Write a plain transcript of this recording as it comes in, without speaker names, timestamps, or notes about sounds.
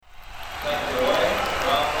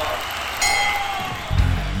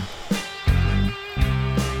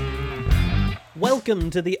Welcome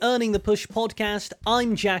to the Earning the Push podcast.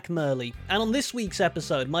 I'm Jack Murley, and on this week's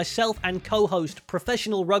episode, myself and co-host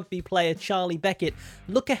professional rugby player Charlie Beckett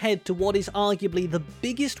look ahead to what is arguably the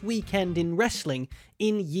biggest weekend in wrestling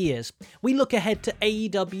in years. We look ahead to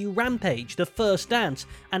AEW Rampage, The First Dance,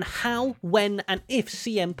 and how, when, and if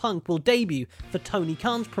CM Punk will debut for Tony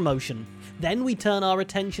Khan's promotion. Then we turn our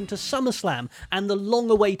attention to SummerSlam and the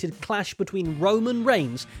long-awaited clash between Roman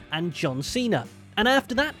Reigns and John Cena. And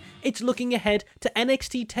after that, it's looking ahead to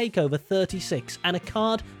NXT TakeOver 36 and a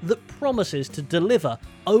card that promises to deliver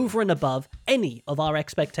over and above any of our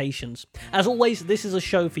expectations. As always, this is a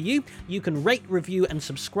show for you. You can rate, review, and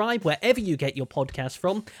subscribe wherever you get your podcasts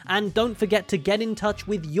from. And don't forget to get in touch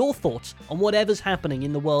with your thoughts on whatever's happening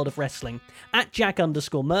in the world of wrestling. At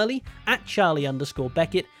Jack_Murley, at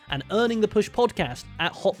Charlie_Beckett, and Earning the Push podcast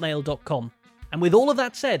at hotmail.com. And with all of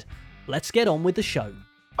that said, let's get on with the show.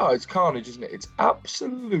 Oh, it's carnage, isn't it? It's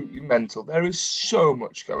absolutely mental. There is so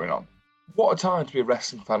much going on. What a time to be a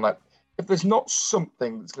wrestling fan. Like, if there's not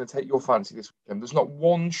something that's going to take your fancy this weekend, there's not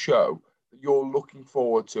one show that you're looking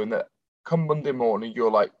forward to and that come Monday morning, you're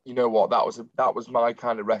like, you know what, that was my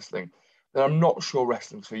kind of wrestling, then I'm not sure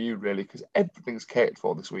wrestling's for you, really, because everything's catered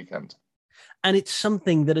for this weekend. And it's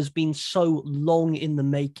something that has been so long in the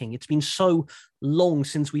making. It's been so long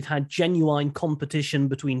since we've had genuine competition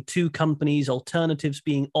between two companies, alternatives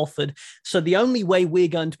being offered. So the only way we're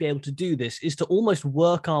going to be able to do this is to almost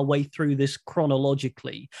work our way through this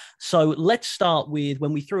chronologically. So let's start with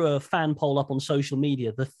when we threw a fan poll up on social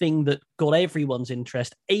media, the thing that got everyone's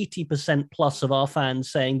interest, 80% plus of our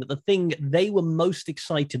fans saying that the thing they were most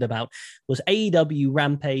excited about was AEW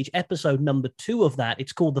Rampage, episode number 2 of that.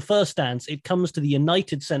 It's called The First Dance. It comes to the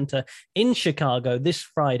United Center in Chicago this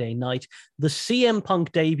Friday night. The CM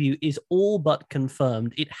Punk debut is all but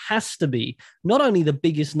confirmed. It has to be not only the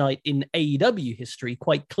biggest night in AEW history,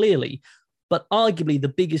 quite clearly, but arguably the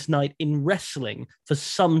biggest night in wrestling for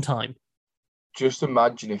some time. Just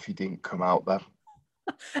imagine if he didn't come out there.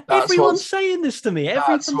 Everyone's saying this to me.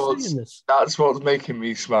 Everyone's saying this. That's what's making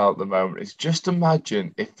me smile at the moment. Is just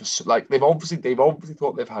imagine if, like, they've obviously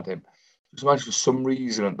thought they've had him. Just imagine for some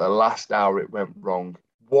reason at the last hour it went wrong.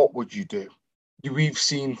 What would you do? We've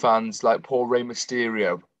seen fans like poor Rey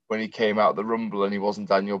Mysterio when he came out of the Rumble and he wasn't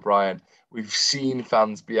Daniel Bryan. We've seen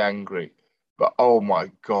fans be angry. But oh my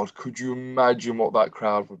God, could you imagine what that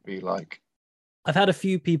crowd would be like? I've had a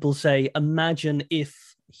few people say, imagine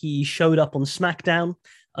if he showed up on SmackDown.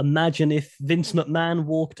 Imagine if Vince McMahon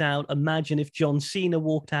walked out. Imagine if John Cena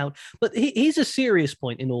walked out. But here's a serious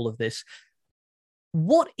point in all of this.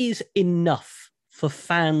 What is enough for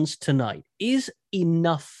fans tonight? Is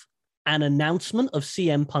enough an announcement of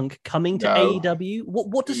CM Punk coming to AEW?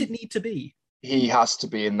 What does it need to be? He has to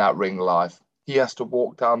be in that ring live. He has to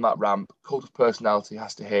walk down that ramp. Cult of Personality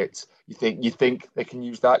has to hit. You think they can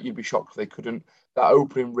use that? You'd be shocked if they couldn't. That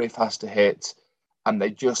opening riff has to hit, and they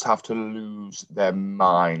just have to lose their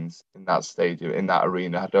minds in that stadium, in that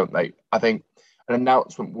arena, don't they? I think an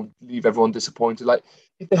announcement would leave everyone disappointed. Like,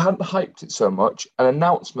 if they hadn't hyped it so much, an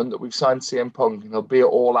announcement that we've signed CM Punk and he'll be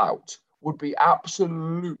all out would be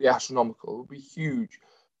absolutely astronomical. It would be huge.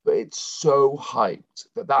 But it's so hyped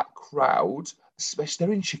that crowd, especially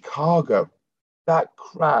they're in Chicago, that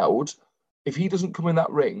crowd, if he doesn't come in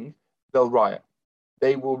that ring, they'll riot.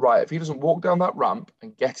 They will riot. If he doesn't walk down that ramp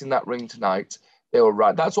and get in that ring tonight, they will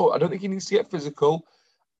riot. That's all. I don't think he needs to get physical.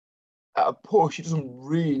 At a push, he doesn't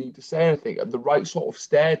really need to say anything. And the right sort of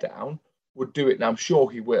stare down would do it. And I'm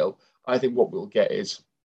sure he will. I think what we'll get is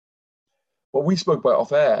what we spoke about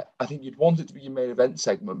off air. I think you'd want it to be your main event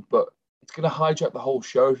segment, but it's going to hijack the whole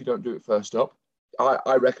show if you don't do it first up.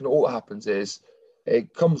 I reckon all that happens is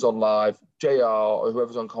it comes on live, JR or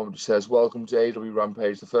whoever's on comedy says, welcome to AEW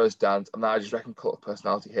Rampage, The First Dance, and I just reckon Cult of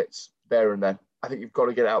Personality hits there and then. I think you've got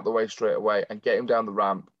to get it out of the way straight away and get him down the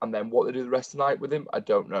ramp, and then what they do the rest of the night with him, I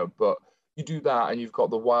don't know, but you do that and you've got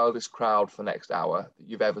the wildest crowd for next hour that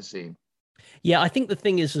you've ever seen. Yeah, I think the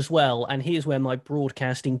thing is as well, and here's where my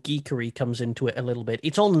broadcasting geekery comes into it a little bit.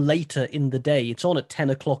 It's on later in the day. It's on at 10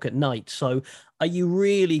 o'clock at night. So are you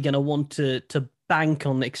really going to want to bank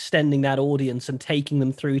on extending that audience and taking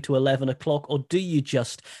them through to 11 o'clock, or do you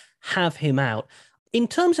just have him out? In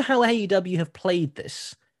terms of how AEW have played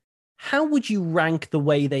this, how would you rank the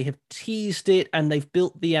way they have teased it and they've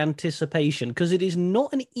built the anticipation? Because it is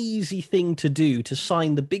not an easy thing to do to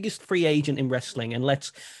sign the biggest free agent in wrestling. And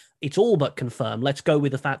it's all but confirmed. Let's go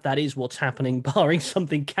with the fact that is what's happening, barring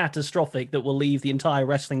something catastrophic that will leave the entire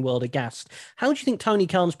wrestling world aghast. How do you think Tony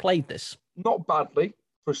Khan's played this? Not badly,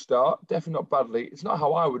 for a start. Definitely not badly. It's not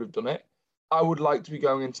how I would have done it. I would like to be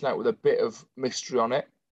going in tonight with a bit of mystery on it.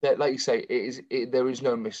 That, like you say, there is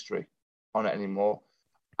no mystery on it anymore.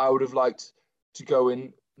 I would have liked to go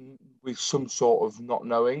in with some sort of not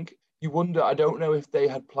knowing. You wonder. I don't know if they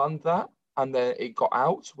had planned that and then it got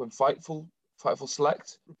out when Fightful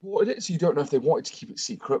Select reported it. So you don't know if they wanted to keep it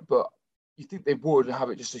secret, but you think they would have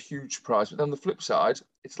it just a huge surprise. But then on the flip side,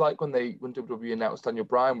 it's like when WWE announced Daniel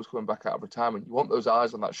Bryan was coming back out of retirement. You want those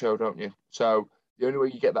eyes on that show, don't you? So the only way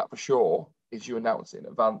you get that for sure is you announce it in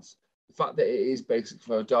advance. The fact that it is basically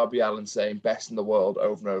from Darby Allin saying best in the world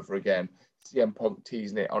over and over again, CM Punk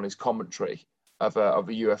teasing it on his commentary of a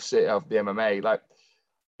UFC, of the MMA, like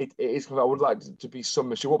it is. I would like to be some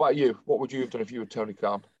mystery. What about you? What would you have done if you were Tony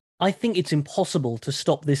Khan? I think it's impossible to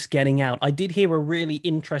stop this getting out. I did hear a really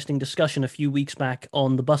interesting discussion a few weeks back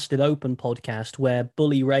on the Busted Open podcast where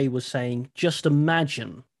Bully Ray was saying, just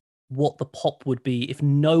imagine what the pop would be if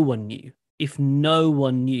no one knew. If no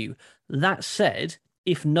one knew. That said,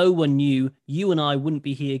 if no one knew, you and I wouldn't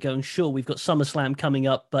be here going, sure, we've got SummerSlam coming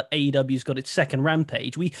up, but AEW's got its second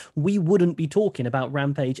Rampage. We wouldn't be talking about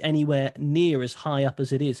Rampage anywhere near as high up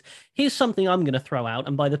as it is. Here's something I'm going to throw out,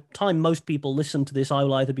 and by the time most people listen to this, I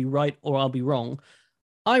will either be right or I'll be wrong.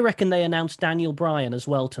 I reckon they announced Daniel Bryan as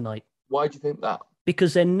well tonight. Why do you think that?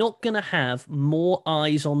 Because they're not going to have more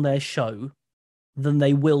eyes on their show than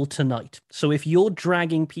they will tonight. So if you're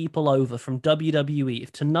dragging people over from WWE,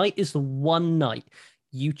 if tonight is the one night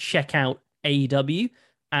you check out AEW,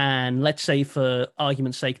 and let's say for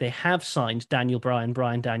argument's sake they have signed Daniel Bryan,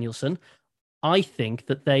 Bryan Danielson, I think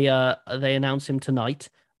that they announce him tonight,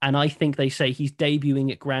 and I think they say he's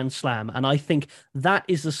debuting at Grand Slam, and I think that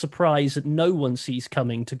is the surprise that no one sees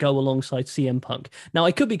coming to go alongside CM Punk. Now,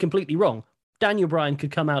 I could be completely wrong. Daniel Bryan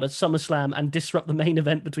could come out at SummerSlam and disrupt the main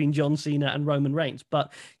event between John Cena and Roman Reigns.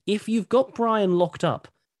 But if you've got Bryan locked up,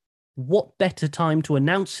 what better time to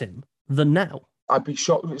announce him than now? I'd be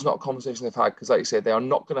shocked if it's not a conversation they've had because, like you said, they are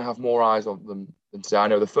not going to have more eyes on them than today. I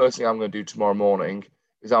know the first thing I'm going to do tomorrow morning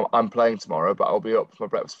is I'm playing tomorrow, but I'll be up for my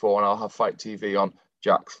breakfast for and I'll have Fight TV on.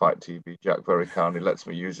 Jack's Fight TV. Jack very kindly lets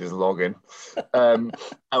me use his login.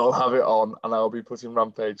 I'll have it on and I'll be putting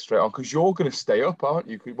Rampage straight on because you're going to stay up, aren't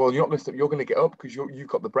you? Well, you're not going to stay, you're going to get up because you've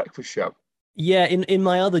got the breakfast show. Yeah, in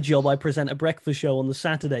my other job, I present a breakfast show on the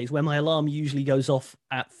Saturdays where my alarm usually goes off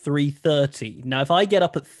at 3:30. Now, if I get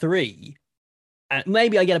up at 3,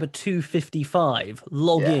 maybe I get up at 2:55,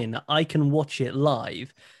 log in, I can watch it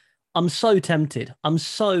live. I'm so tempted. I'm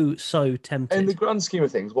so tempted. In the grand scheme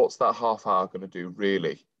of things, what's that half hour going to do,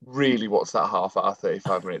 really? Really, what's that half hour,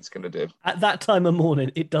 35 minutes going to do? At that time of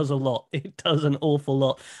morning, it does a lot. It does an awful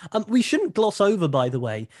lot. We shouldn't gloss over, by the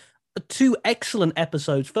way, 2 excellent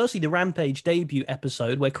episodes. Firstly, the Rampage debut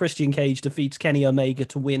episode where Christian Cage defeats Kenny Omega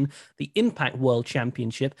to win the Impact World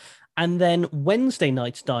Championship. And then Wednesday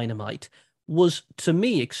night's Dynamite was, to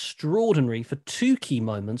me, extraordinary for 2 key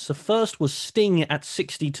moments. The first was Sting at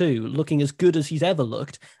 62, looking as good as he's ever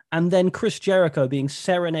looked, and then Chris Jericho being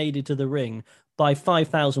serenaded to the ring by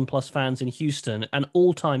 5,000 plus fans in Houston, an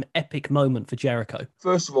all-time epic moment for Jericho.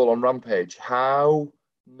 First of all, on Rampage, how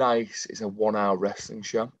nice is a 1 hour wrestling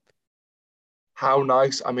show? How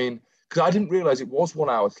nice. I mean, because I didn't realize it was 1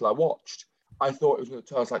 hour till I watched. I thought it was going to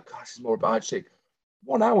turn. I was like, gosh, this is more about actually.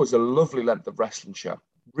 1 hour is a lovely length of wrestling show.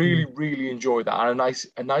 Really enjoyed that, and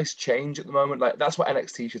a nice change at the moment. Like that's what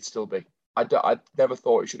NXT should still be. I never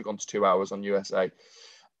thought it should have gone to 2 hours on USA.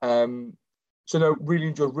 So no, really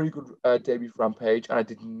enjoyed, really good debut for Rampage, and I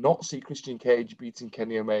did not see Christian Cage beating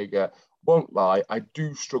Kenny Omega. Won't lie, I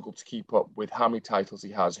do struggle to keep up with how many titles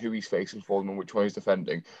he has, who he's facing for them, and which one he's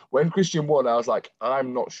defending. When Christian won, I was like,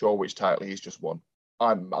 I'm not sure which title he's just won.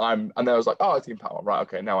 And then I was like, oh, it's Team Power, right?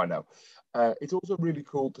 Okay, now I know. It's also really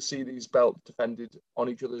cool to see these belts defended on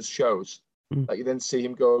each other's shows. Like you then see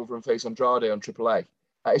him go over and face Andrade on AAA.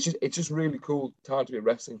 It's just really cool time to be a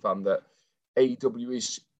wrestling fan that AEW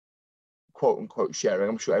is quote unquote sharing.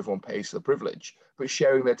 I'm sure everyone pays for the privilege, but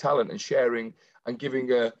sharing their talent and sharing and giving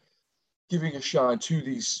a shine to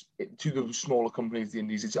the smaller companies, the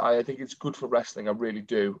indies. I think it's good for wrestling. I really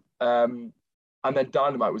do. And then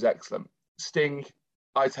Dynamite was excellent. Sting.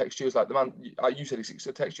 I text you, as like the man, you said he's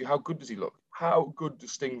I text you, how good does he look? How good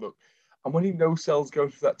does Sting look? And when he no-sells going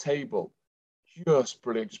through that table, just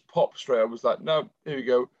brilliant, just pop straight. I was like, no, here we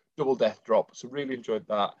go, double death drop. So really enjoyed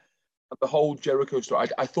that. And the whole Jericho story,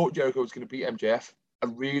 I thought Jericho was going to beat MJF. I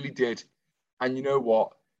really did. And you know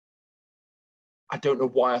what? I don't know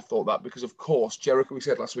why I thought that, because of course, Jericho, we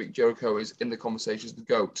said last week, Jericho is in the conversation as the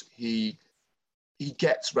GOAT. He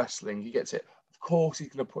gets wrestling, he gets it. Of course he's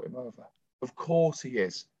going to put him over. Of course he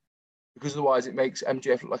is. because otherwise it makes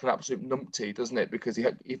MJF look like an absolute numpty, doesn't it? Because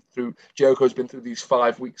Jericho's been through these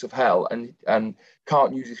 5 weeks of hell and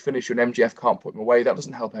can't use his finisher, and MJF can't put him away. That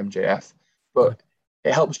doesn't help MJF, but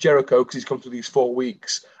it helps Jericho because he's come through these 4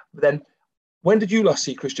 weeks. But then, when did you last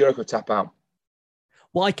see Chris Jericho tap out?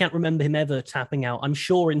 Well, I can't remember him ever tapping out. I'm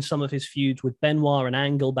sure in some of his feuds with Benoit and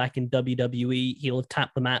Angle back in WWE, he'll have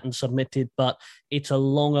tapped them out and submitted, but it's a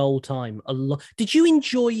long old time. Did you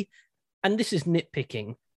enjoy, and this is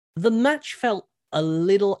nitpicking, the match felt a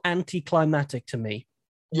little anticlimactic to me.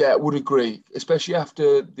 Yeah, I would agree, especially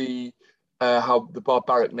after the how the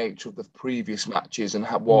barbaric nature of the previous matches and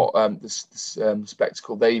what this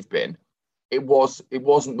spectacle they've been. It wasn't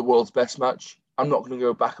the world's best match. I'm not going to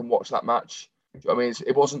go back and watch that match. Do you know what I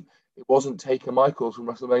mean? It wasn't Taker Michaels from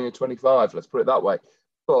WrestleMania 25. Let's put it that way.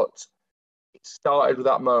 But it started with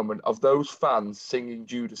that moment of those fans singing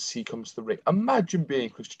Judas He Comes to the Ring. Imagine being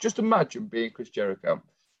Chris Jericho.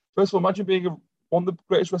 First of all, imagine being one of the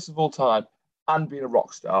greatest wrestlers of all time and being a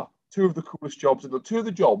rock star. Two of the coolest jobs, and two of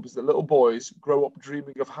the jobs that little boys grow up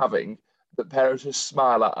dreaming of having, that parents just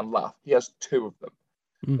smile at and laugh. He has two of them.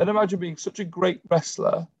 Then imagine being such a great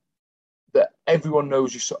wrestler that everyone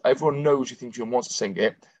knows your theme tune, wants to sing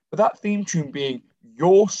it, but that theme tune being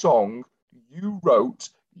your song, you wrote,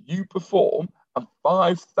 you perform, and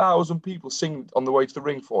 5,000 people sing on the way to the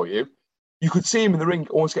ring for you. You could see him in the ring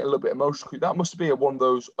almost getting a little bit emotional. That must be one of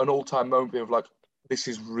those, an all-time moment of like, this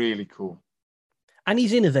is really cool. And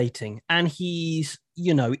he's innovating, and he's,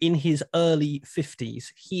 in his early 50s.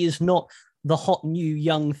 He is not the hot new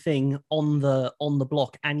young thing on the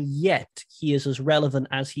block, and yet he is as relevant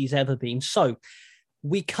as he's ever been. So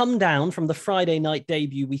we come down from the Friday night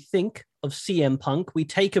debut, we think of CM Punk, we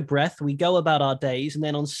take a breath, we go about our days, and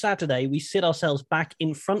then on Saturday we sit ourselves back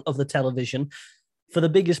in front of the television for the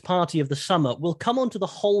biggest party of the summer. We'll come on to the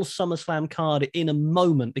whole SummerSlam card in a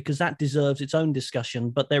moment because that deserves its own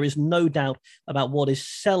discussion, but there is no doubt about what is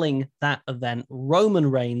selling that event. Roman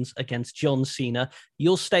Reigns against John Cena.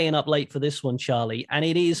 You're staying up late for this one, Charlie, and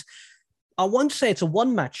it is, I won't say it's a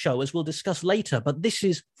one-match show, as we'll discuss later, but this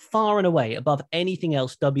is far and away above anything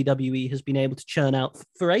else WWE has been able to churn out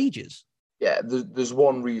for ages. Yeah, there's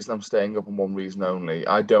one reason I'm staying up and one reason only.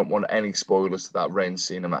 I don't want any spoilers to that Reigns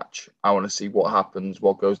Cena match. I want to see what happens,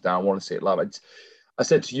 what goes down. I want to see it live. I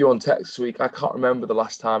said to you on text this week, I can't remember the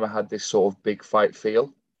last time I had this sort of big fight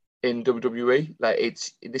feel in WWE. Like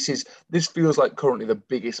this feels like currently the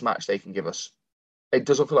biggest match they can give us. It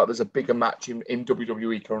doesn't feel like there's a bigger match in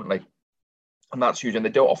WWE currently, and that's huge. And they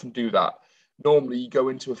don't often do that. Normally, you go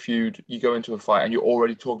into a feud, you go into a fight, and you're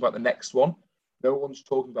already talking about the next one. No one's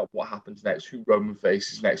talking about what happens next, who Roman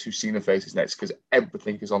faces next, who Cena faces next, because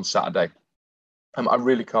everything is on Saturday. I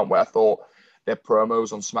really can't wait. I thought their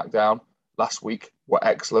promos on SmackDown last week were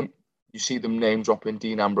excellent. You see them name dropping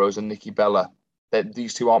Dean Ambrose and Nikki Bella.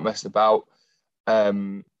 These two aren't messing about. I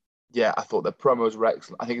thought their promos were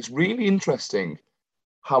excellent. I think it's really interesting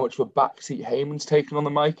how much of a backseat Heyman's taken on the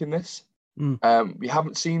mic in this. We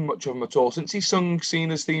haven't seen much of him at all. Since he sung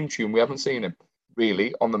Cena's theme tune, we haven't seen him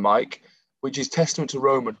really on the mic, which is testament to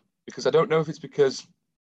Roman, because I don't know if it's because,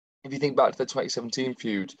 if you think back to the 2017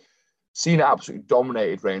 feud, Cena absolutely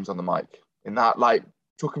dominated Reigns on the mic. In that,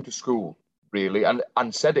 took him to school, really, and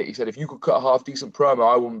said it. He said, if you could cut a half-decent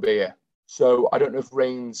promo, I wouldn't be here. So I don't know if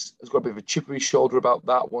Reigns has got a bit of a chip on his shoulder about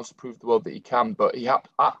that, wants to prove to the world that he can, but he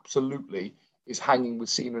absolutely is hanging with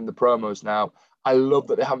Cena in the promos now. I love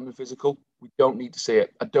that they haven't been physical. We don't need to see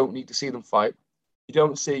it. I don't need to see them fight. You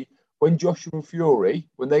don't see... When Joshua and Fury,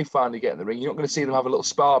 when they finally get in the ring, you're not going to see them have a little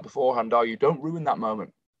spar beforehand, are you? Don't ruin that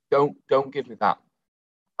moment. Don't give me that.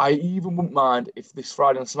 I even wouldn't mind if this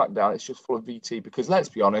Friday on SmackDown it's just full of VT, because let's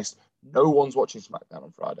be honest, no one's watching SmackDown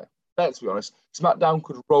on Friday. Let's be honest. SmackDown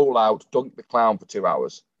could roll out Dunk the Clown for 2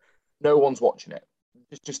 hours. No one's watching it.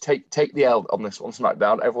 Just take the L on this one,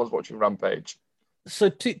 SmackDown. Everyone's watching Rampage. So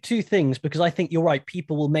two things, because I think you're right.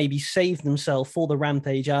 People will maybe save themselves for the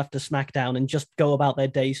Rampage after SmackDown and just go about their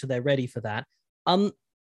day so they're ready for that.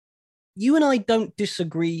 You and I don't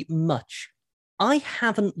disagree much. I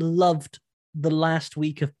haven't loved the last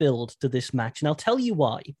week of build to this match, and I'll tell you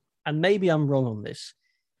why, and maybe I'm wrong on this.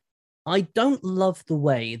 I don't love the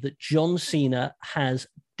way that John Cena has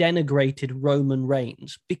denigrated Roman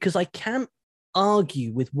Reigns, because I can't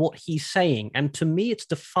argue with what he's saying, and to me it's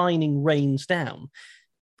defining Reigns down.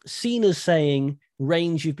 Cena's saying,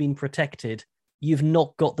 Reigns, you've been protected, you've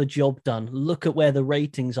not got the job done, look at where the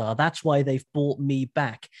ratings are, that's why they've bought me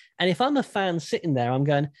back. And if I'm a fan sitting there, I'm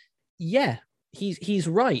going, yeah, he's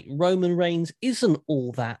right, Roman Reigns isn't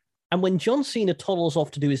all that And when John Cena toddles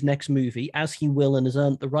off to do his next movie, as he will and has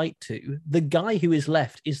earned the right to, the guy who is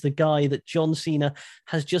left is the guy that John Cena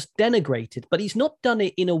has just denigrated. But he's not done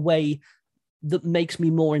it in a way that makes me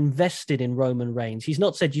more invested in Roman Reigns. He's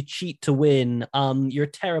not said you cheat to win, you're a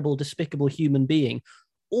terrible, despicable human being.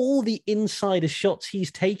 All the insider shots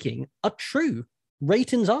he's taking are true.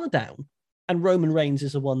 Ratings are down, and Roman Reigns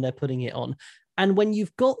is the one they're putting it on. And when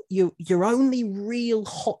you've got your only real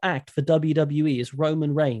hot act for WWE is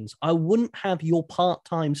Roman Reigns, I wouldn't have your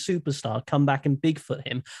part-time superstar come back and Bigfoot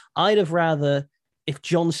him. I'd have rather if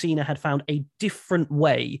John Cena had found a different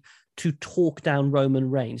way to talk down Roman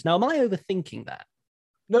Reigns. Now, am I overthinking that?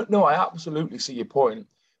 No, I absolutely see your point.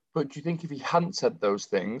 But do you think if he hadn't said those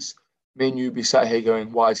things, me and you'd be sat here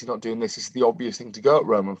going, why is he not doing this? This is the obvious thing to go at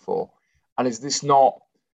Roman for. And is this not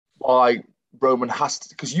why Roman has to?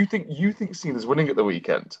 Because you think Cena's winning at the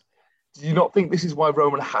weekend. Do you not think this is why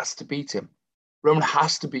Roman has to beat him? Roman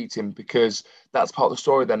has to beat him because that's part of the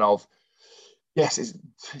story then of, yes,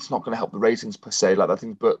 it's not going to help the ratings per se, like that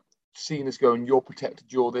thing, but Cena's going, you're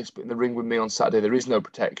protected, you're this, but in the ring with me on Saturday, there is no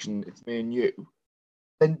protection, it's me and you.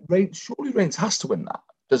 Then surely Reigns has to win that,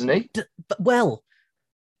 doesn't he? Well,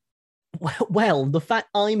 the fact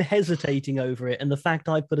I'm hesitating over it and the fact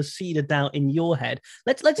I put a seed of doubt in your head,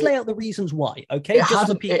 let's lay out the reasons why, okay?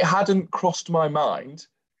 It hadn't crossed my mind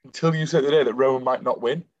until you said today that Roman might not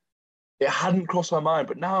win. It hadn't crossed my mind,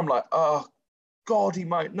 but now I'm like, oh, God, he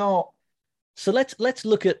might not. So let's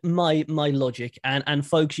look at my logic, and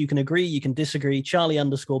folks, you can agree, you can disagree.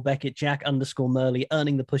 Charlie_Beckett, Jack_Murley,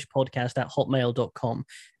 Earning the Push podcast at hotmail.com.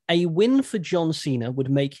 A win for John Cena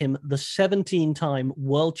would make him the 17-time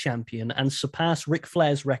world champion and surpass Ric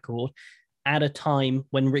Flair's record at a time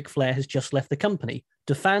when Ric Flair has just left the company.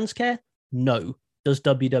 Do fans care? No. Does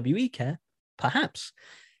WWE care? Perhaps.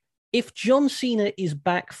 If John Cena is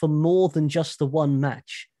back for more than just the one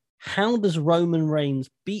match, how does Roman Reigns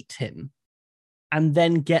beat him and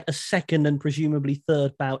then get a second and presumably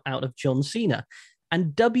third bout out of John Cena?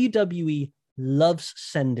 And WWE loves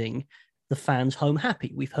sending the fans home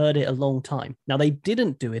happy. We've heard it a long time. Now, they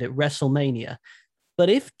didn't do it at WrestleMania, but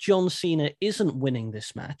if John Cena isn't winning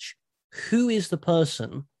this match, who is the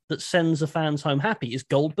person that sends the fans home happy? Is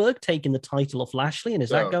Goldberg taking the title off Lashley, and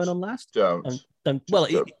is that going on last? Don't. Well,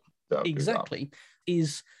 exactly.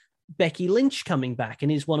 Is Becky Lynch coming back,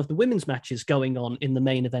 and is one of the women's matches going on in the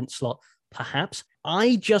main event slot? Perhaps.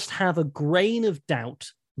 I just have a grain of doubt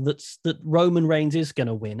that Roman Reigns is going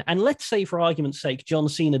to win. And let's say, for argument's sake, John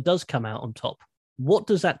Cena does come out on top. What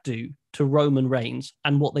does that do to Roman Reigns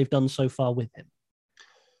and what they've done so far with him?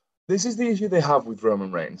 This is the issue they have with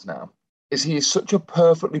Roman Reigns now, is he is such a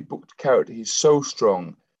perfectly booked character. He's so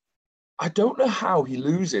strong. I don't know how he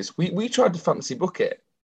loses. We tried to fantasy book it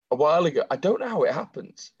a while ago. I don't know how it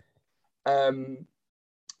happens. Well,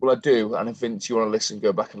 I do. And if Vince, you want to listen,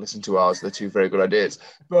 go back and listen to ours. They're two very good ideas.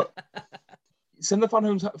 But send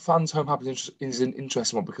the fans home happy is an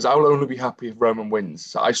interesting one because I will only be happy if Roman wins.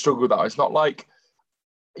 So I struggle with that. It's not like,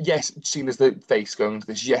 yes, Cena's the face going into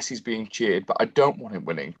this. Yes, he's being cheered, but I don't want him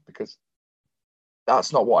winning because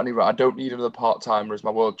that's not what I need. I don't need another part-timer as my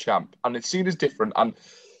world champ. And Cena's different. And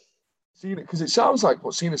Cena, because it sounds like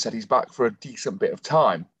what Cena said, he's back for a decent bit of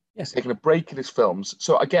time. Yes. He's taking a break in his films.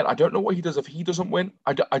 So again, I don't know what he does if he doesn't win.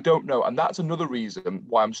 I don't know. And that's another reason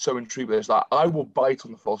why I'm so intrigued with this. Like, I will bite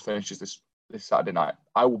on the false finishes this Saturday night.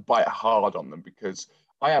 I will bite hard on them because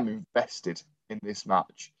I am invested in this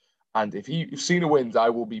match. And if Cena wins, I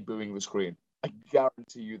will be booing the screen. I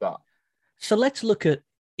guarantee you that. So let's look at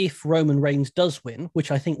if Roman Reigns does win,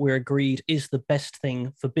 which I think we're agreed is the best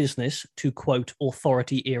thing for business, to quote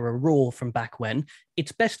Authority era Raw from back when.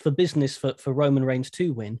 It's best for business for Roman Reigns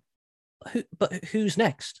to win. But who's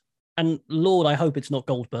next? And Lord, I hope it's not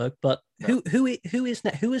Goldberg, but no. who is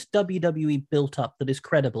next? Who has WWE built up that is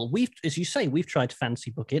credible? As you say, we've tried to fancy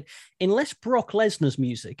book it. Unless Brock Lesnar's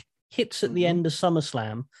music hits at the end of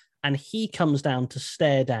SummerSlam and he comes down to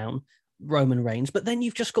stare down Roman Reigns, but then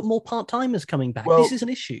you've just got more part-timers coming back. Well, this is an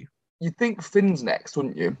issue. You'd think Finn's next,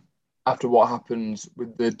 wouldn't you? After what happens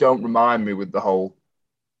with the don't remind me with the whole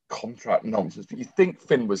contract nonsense. But you think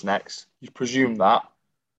Finn was next. You presume that.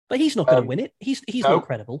 But he's not going to win it. He's not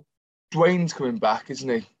credible. Dwayne's coming back, isn't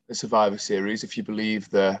he? The Survivor Series, if you believe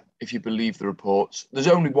the reports. There's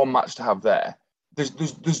only one match to have there.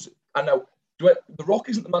 There's I know The Rock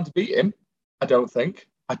isn't the man to beat him, I don't think.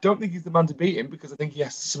 I don't think he's the man to beat him because I think he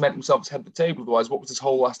has to cement himself to head the table. Otherwise, what was this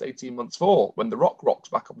whole last 18 months for when The Rock rocks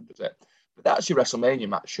back up and does it? But that's your WrestleMania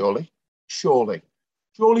match, surely. Surely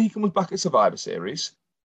he comes back at Survivor Series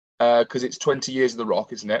because it's 20 years of The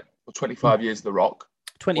Rock, isn't it? Or 25 years of The Rock.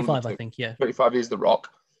 25, I think, yeah. 25 years of The Rock.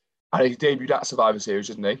 And he debuted at Survivor Series,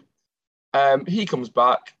 didn't he? He comes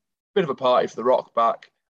back, bit of a party for The Rock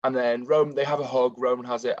back, and then Roman, they have a hug, Roman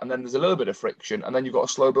has it, and then there's a little bit of friction, and then you've got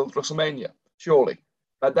a slow build to WrestleMania, surely.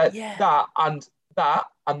 Yeah. And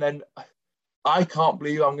then I can't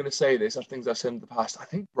believe I'm going to say this, after things I've said in the past. I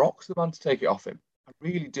think Brock's the man to take it off him. I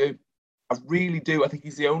really do. I really do. I think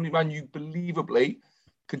he's the only man you believably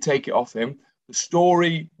can take it off him. The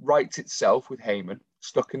story writes itself with Heyman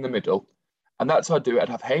stuck in the middle. And that's how I'd do it. I'd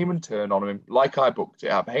have Heyman turn on him, like I booked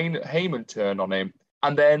it. Have Heyman turn on him.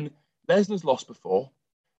 And then Lesnar's lost before.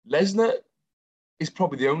 Lesnar is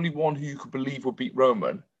probably the only one who you could believe would beat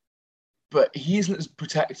Roman. But he isn't as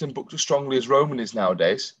protected and booked as strongly as Roman is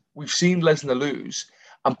nowadays. We've seen Lesnar lose.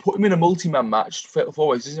 And put him in a multi-man match, fatal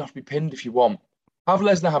four-ways, doesn't have to be pinned if you want. Have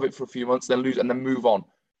Lesnar have it for a few months, then lose, and then move on.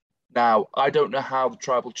 Now, I don't know how the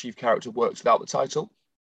Tribal Chief character works without the title.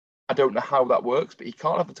 I don't know how that works, but he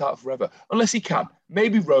can't have the title forever. Unless he can.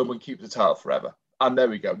 Maybe Roman keeps the title forever. And there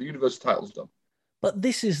we go. The Universal title's done. But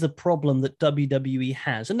this is the problem that WWE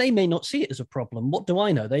has, and they may not see it as a problem. What do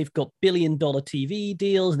I know? They've got billion-dollar TV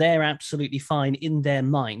deals. They're absolutely fine in their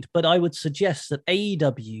mind. But I would suggest that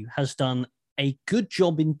AEW has done a good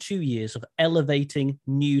job in 2 years of elevating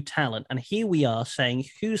new talent. And here we are saying,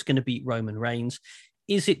 who's going to beat Roman Reigns?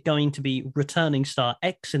 Is it going to be returning star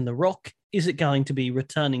X in The Rock? Is it going to be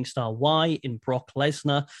returning star Y in Brock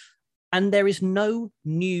Lesnar? And there is no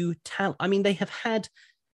new talent. I mean, they have had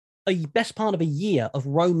a best part of a year of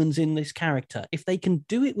Romans in this character. If they can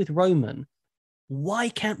do it with Roman, why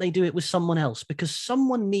can't they do it with someone else? Because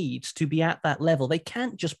someone needs to be at that level. They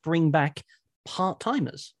can't just bring back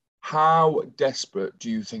part-timers. How desperate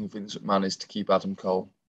do you think Vince McMahon is to keep Adam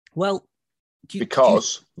Cole? Well,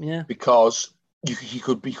 because he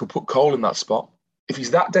could put Cole in that spot. If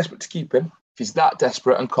he's that desperate to keep him, if he's that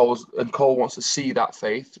desperate and Cole wants to see that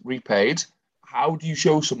faith repaid, how do you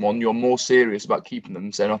show someone you're more serious about keeping them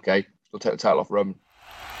and saying, okay, we'll take the title off Roman?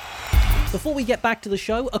 Before we get back to the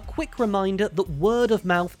show, a quick reminder that word of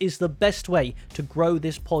mouth is the best way to grow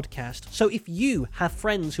this podcast. So if you have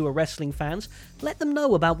friends who are wrestling fans, let them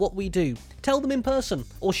know about what we do. Tell them in person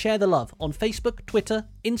or share the love on Facebook, Twitter,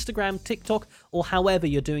 Instagram, TikTok, or however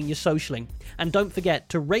you're doing your socialing. And don't forget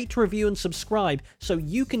to rate, review, and subscribe so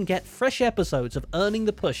you can get fresh episodes of Earning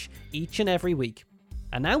the Push each and every week.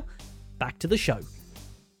 And now, back to the show.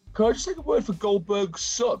 Can I just take a word for Goldberg's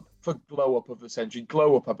son? For glow up of the century,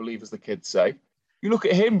 glow up, I believe, as the kids say. You look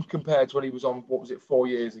at him compared to when he was on, 4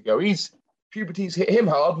 years ago. Puberty's hit him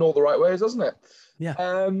hard in all the right ways, hasn't it? Yeah.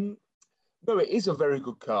 No, it is a very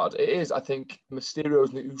good card. It is. I think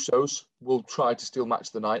Mysterios and the Usos will try to steal match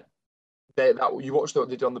of the night. You watched what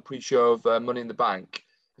they did on the pre-show of Money in the Bank.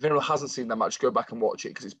 If anyone hasn't seen that match, go back and watch it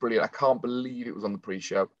because it's brilliant. I can't believe it was on the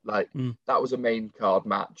pre-show. That was a main card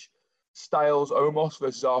match. Styles Omos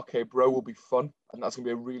versus RK Bro will be fun, and that's going to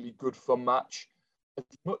be a really good fun match. As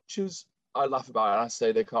much as I laugh about it and I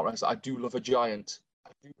say they can't wrestle, I do love a giant.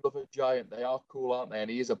 They are cool, aren't they?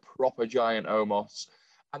 And he is a proper giant, Omos.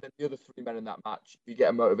 And then the other three men in that match, if you get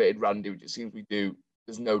a motivated Randy, which it seems we do,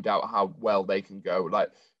 there's no doubt how well they can go.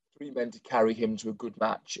 Like, three men to carry him to a good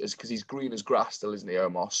match, because he's green as grass still, isn't he,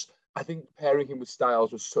 Omos? I think pairing him with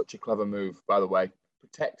Styles was such a clever move, by the way.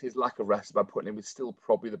 Protect his lack of wrestling by putting him with still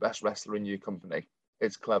probably the best wrestler in your company.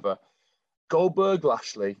 It's clever. Goldberg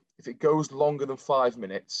Lashley, if it goes longer than 5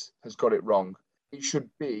 minutes, has got it wrong. It should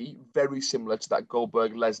be very similar to that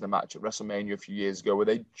Goldberg-Lesnar match at WrestleMania a few years ago where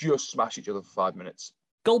they just smash each other for 5 minutes.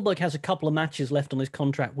 Goldberg has a couple of matches left on his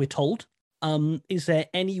contract, we're told. Is there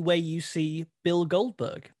any way you see Bill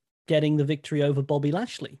Goldberg getting the victory over Bobby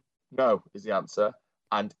Lashley? No, is the answer.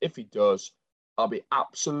 And if he does, I'll be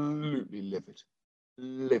absolutely livid.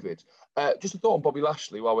 Just a thought on Bobby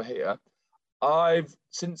Lashley while we're here.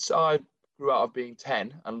 Since I grew out of being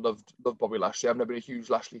 10 and loved Bobby Lashley, I've never been a huge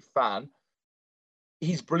Lashley fan.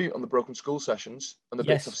 He's brilliant on the Broken Skull sessions and the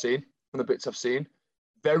bits I've seen.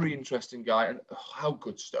 Very interesting guy, and how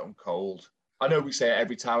good Stone Cold. I know we say it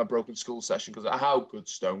every time a Broken Skull session because how good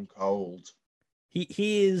Stone Cold.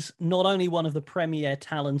 He is not only one of the premier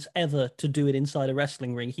talents ever to do it inside a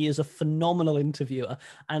wrestling ring, he is a phenomenal interviewer.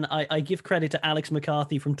 And I give credit to Alex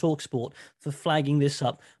McCarthy from TalkSport for flagging this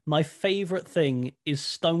up. My favorite thing is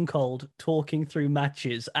Stone Cold talking through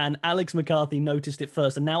matches, and Alex McCarthy noticed it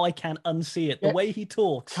first, and now I can't unsee it. The way he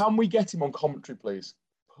talks. Can we get him on commentary, please?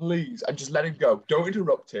 Please, and just let him go. Don't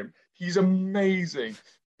interrupt him. He's amazing.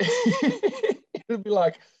 It'll be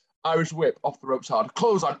like, Irish whip off the ropes hard.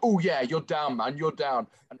 Close on. Oh, yeah, you're down, man. You're down.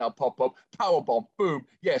 And now pop up. Power bomb. Boom.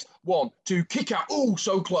 Yes. 1, 2. Kick out. Oh,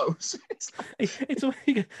 so close. It's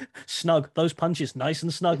snug. Those punches, nice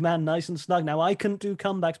and snug, man. Nice and snug. Now, I couldn't do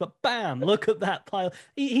comebacks, but bam, look at that pile.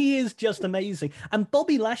 He is just amazing. And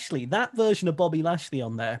Bobby Lashley, that version of Bobby Lashley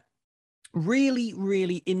on there, really,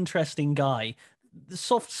 really interesting guy.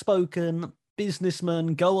 Soft-spoken,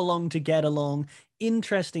 businessman, go along to get along,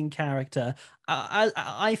 interesting character.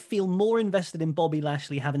 I feel more invested in Bobby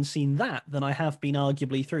Lashley having seen that than I have been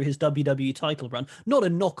arguably through his WWE title run. Not a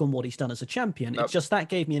knock on what he's done as a champion. It's just that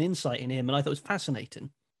gave me an insight in him, and I thought it was fascinating.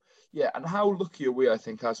 Yeah, and how lucky are we, I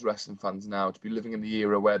think, as wrestling fans now to be living in the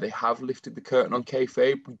era where they have lifted the curtain on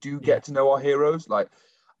kayfabe. We do get to know our heroes. Like,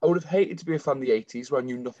 I would have hated to be a fan of the 80s where I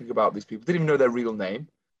knew nothing about these people. Didn't even know their real name.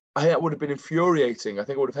 I think that would have been infuriating. I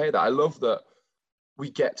think I would have hated that. I love that we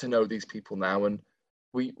get to know these people now, and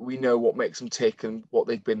we know what makes them tick and what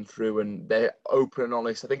they've been through, and they're open and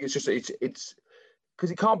honest. I think it's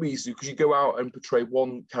because it can't be easy, because you go out and portray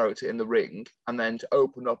one character in the ring and then to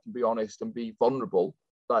open up and be honest and be vulnerable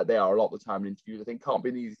like they are a lot of the time in interviews, I think can't be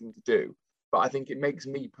an easy thing to do. But I think it makes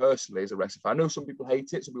me personally as a wrestler fan, I know some people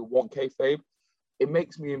hate it, some people want kayfabe. It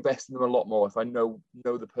makes me invest in them a lot more if I know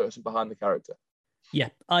the person behind the character. Yeah,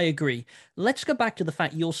 I agree. Let's go back to the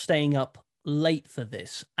fact you're staying up late for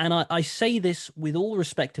this. And I say this with all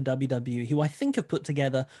respect to WWE, who I think have put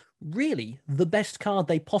together really the best card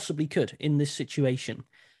they possibly could in this situation.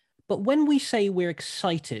 But when we say we're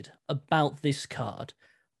excited about this card,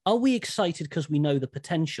 are we excited because we know the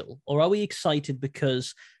potential, or are we excited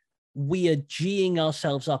because we are geeing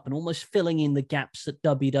ourselves up and almost filling in the gaps that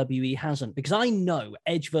WWE hasn't? Because I know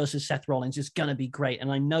Edge versus Seth Rollins is going to be great,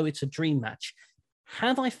 and I know it's a dream match.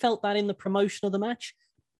 Have I felt that in the promotion of the match?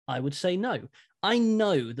 I would say no. I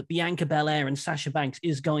know that Bianca Belair and Sasha Banks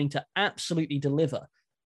is going to absolutely deliver,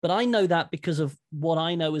 but I know that because of what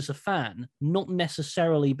I know as a fan, not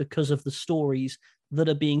necessarily because of the stories that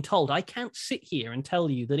are being told. I can't sit here and tell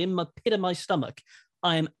you that in my pit of my stomach,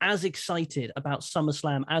 I am as excited about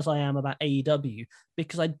SummerSlam as I am about AEW,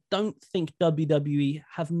 because I don't think WWE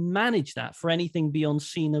have managed that for anything beyond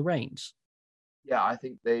Cena Reigns. Yeah, I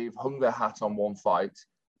think they've hung their hat on one fight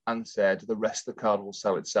and said the rest of the card will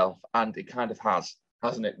sell itself. And it kind of has,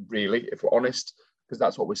 hasn't it, really, if we're honest? Because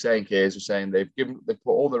that's what we're saying here, is we're saying they've put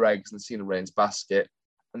all their eggs in the Cena Reigns basket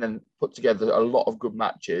and then put together a lot of good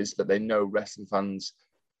matches that they know wrestling fans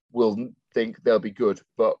will think they'll be good.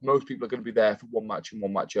 But most people are going to be there for one match and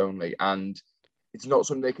one match only. And it's not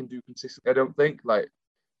something they can do consistently, I don't think. Like,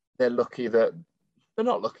 they're lucky that they're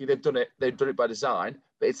not lucky. They've done it by design,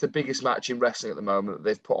 but it's the biggest match in wrestling at the moment that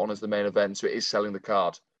they've put on as the main event. So it is selling the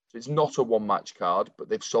card. So it's not a one match card, but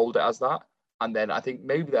they've sold it as that. And then I think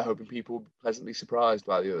maybe they're hoping people will be pleasantly surprised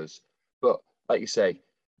by the others. But like you say,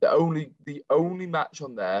 the only match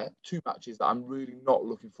on there, two matches that I'm really not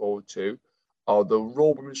looking forward to, are the Raw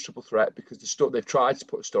Women's Triple Threat, because they've tried to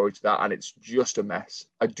put a story to that and it's just a mess.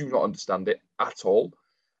 I do not understand it at all.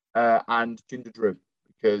 And Jinder Drew,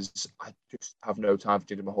 because I just have no time for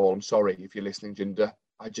Jinder Mahal. I'm sorry if you're listening, Jinder.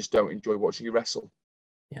 I just don't enjoy watching you wrestle.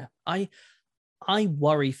 Yeah, I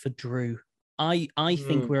worry for Drew. I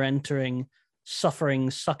think we're entering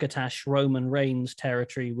suffering succotash Roman Reigns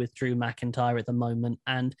territory with Drew McIntyre at the moment,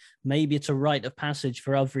 and maybe it's a rite of passage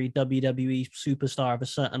for every WWE superstar of a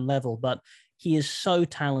certain level, but he is so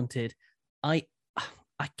talented. I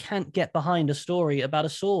can't get behind a story about a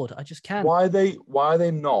sword. I just can't. Why are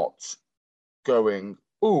they not going,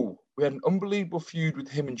 oh, we had an unbelievable feud with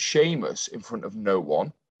him and Sheamus in front of no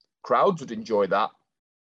one. Crowds would enjoy that.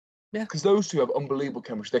 Yeah. Because those two have unbelievable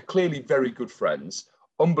chemistry. They're clearly very good friends.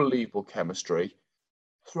 Unbelievable chemistry.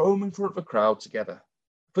 Throw them in front of a crowd together.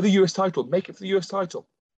 For the US title. Make it for the US title.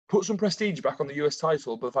 Put some prestige back on the US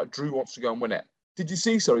title, but the fact Drew wants to go and win it. Did you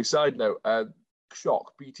see, side note,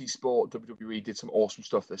 shock, BT Sport, WWE did some awesome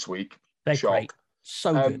stuff this week. They're shock. Great.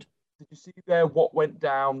 So good. Did you see there what went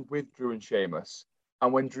down with Drew and Sheamus?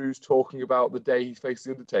 And when Drew's talking about the day he faced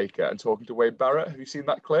The Undertaker and talking to Wade Barrett, have you seen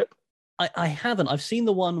that clip? I haven't. I've seen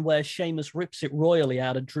the one where Sheamus rips it royally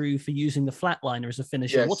out of Drew for using the flatliner as a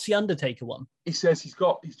finisher. Yes. What's the Undertaker one? He says he's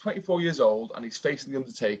 24 years old and he's facing The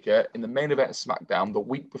Undertaker in the main event of SmackDown the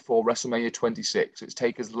week before WrestleMania 26. So it's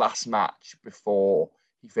Taker's last match before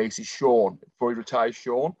he faces Shawn, before he retires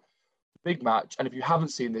Shawn. Big match. And if you haven't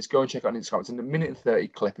seen this, go and check it on Instagram. It's in the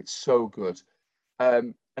 1:30 clip. It's so good.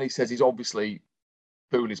 And he says he's obviously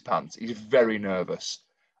pooing his pants. He's very nervous.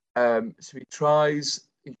 So he tries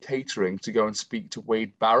in catering to go and speak to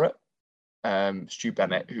Wade Barrett, Stu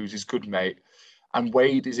Bennett, who's his good mate. And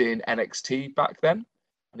Wade is in NXT back then.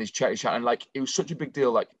 And he's chatting. Like, it was such a big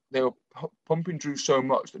deal. Like, they were pumping Drew so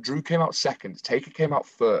much that Drew came out second, Taker came out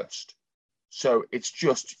first. So it's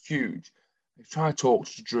just huge. He's trying to talk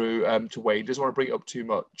to Drew, to Wade. He doesn't want to bring it up too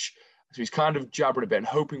much. So he's kind of jabbering a bit and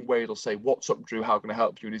hoping Wade will say, "What's up, Drew? How can I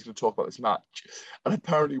help you?" And he's going to talk about this match. And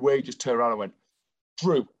apparently Wade just turned around and went,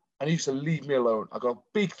 "Drew, I need you to leave me alone. I've got a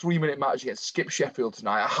big 3-minute match against Skip Sheffield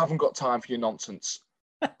tonight. I haven't got time for your nonsense."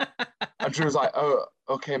 And Drew was like, "Oh,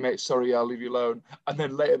 okay, mate. Sorry, I'll leave you alone." And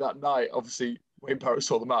then later that night, obviously, Wayne Barrett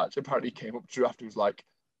saw the match. Apparently he came up to Drew after, he was like,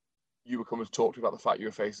 "You were coming to talk to me about the fact you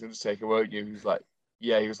were facing Undertaker, weren't you?" He was like,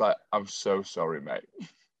 "Yeah." He was like, "I'm so sorry, mate."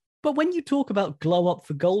 But when you talk about glow up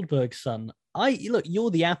for Goldberg, son, look,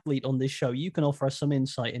 you're the athlete on this show. You can offer us some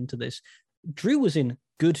insight into this. Drew was in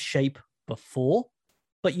good shape before,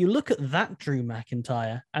 but you look at that Drew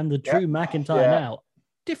McIntyre and the Drew McIntyre now,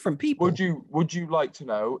 different people. Would you like to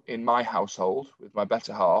know, in my household with my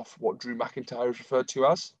better half, what Drew McIntyre is referred to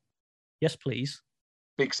as? Yes, please.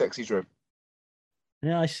 Big sexy Drew.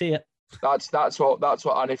 Yeah, I see it. That's what.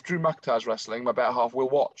 And if Drew McIntyre's wrestling, my better half will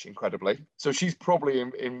watch incredibly. So she's probably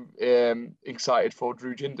excited for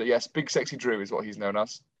Drew Jinder. Yes, Big Sexy Drew is what he's known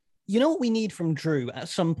as. You know what we need from Drew at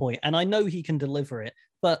some point, and I know he can deliver it,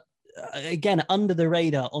 but again, under the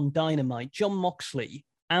radar on Dynamite, Jon Moxley,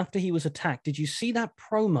 after he was attacked, did you see that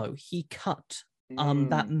promo he cut?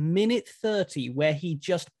 That minute 30 where he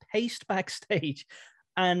just paced backstage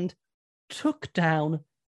and took down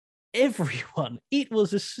everyone. It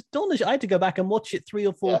was astonishing. I had to go back and watch it 3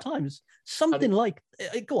 or 4 times. Something like,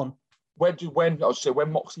 go on. When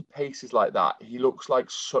Moxley paces like that, he looks like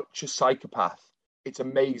such a psychopath. It's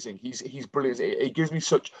amazing. He's brilliant. It gives me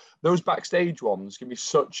those backstage ones give me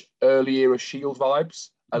such early era Shield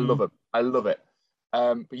vibes. I love him. I love it.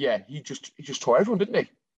 But yeah, he just tore everyone, didn't he?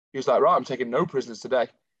 He was like, "Right, I'm taking no prisoners today."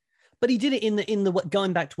 But he did it in the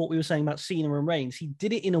going back to what we were saying about Cena and Reigns. He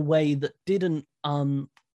did it in a way that didn't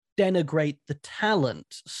denigrate the talent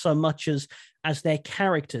so much as their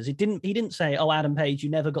characters. He didn't say, "Oh, Adam Page,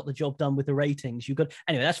 you never got the job done with the ratings. You got."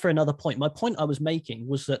 Anyway, that's for another point. My point I was making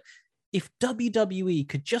was that if WWE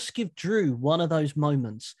could just give Drew one of those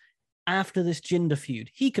moments after this Jinder feud,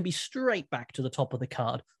 he could be straight back to the top of the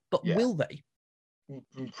card. But will they?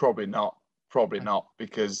 Probably not. Probably not,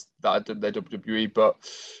 because they're WWE. But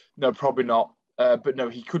no, probably not. But no,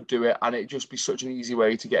 he could do it, and it'd just be such an easy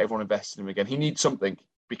way to get everyone invested in him again. He needs something,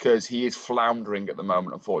 because he is floundering at the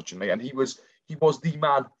moment, unfortunately. And he was the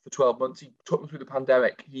man for 12 months. He took them through the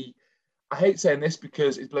pandemic. I hate saying this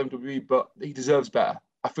because it's blame WWE, but he deserves better.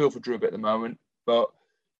 I feel for Drew a bit at the moment, but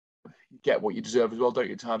you get what you deserve as well, don't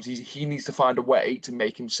you, at times? He needs to find a way to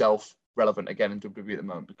make himself relevant again in WWE at the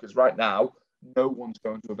moment, because right now, no one's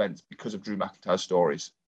going to events because of Drew McIntyre's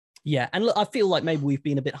stories. Yeah, and look, I feel like maybe we've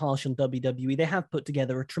been a bit harsh on WWE. They have put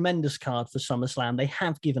together a tremendous card for SummerSlam. They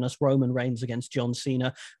have given us Roman Reigns against John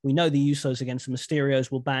Cena. We know the Usos against the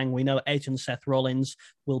Mysterios will bang. We know Edge and Seth Rollins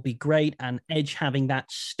will be great, and Edge having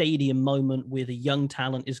that stadium moment with a young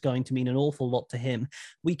talent is going to mean an awful lot to him.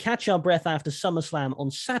 We catch our breath after SummerSlam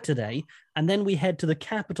on Saturday, and then we head to the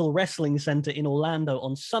Capitol Wrestling Center in Orlando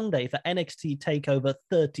on Sunday for NXT TakeOver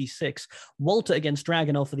 36. Walter against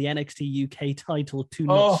Dragunov for the NXT UK title. Do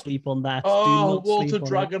not sleep on that. Walter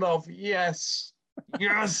Dragunov, yes.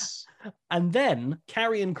 Yes. And then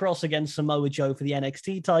Karrion Kross against Samoa Joe for the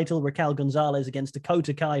NXT title. Raquel Gonzalez against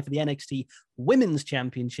Dakota Kai for the NXT Women's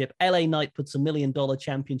Championship. LA Knight puts $1 million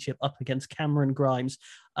championship up against Cameron Grimes.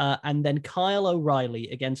 And then Kyle O'Reilly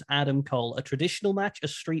against Adam Cole. A traditional match, a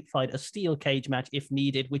street fight, a steel cage match if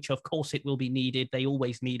needed, which of course it will be needed. They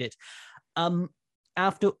always need it.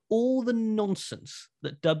 After all the nonsense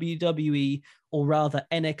that WWE, or rather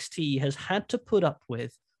NXT, has had to put up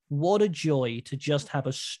with, what a joy to just have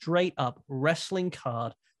a straight up wrestling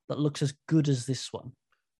card that looks as good as this one.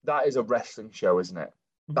 That is a wrestling show, isn't it?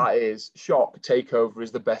 That is shock. TakeOver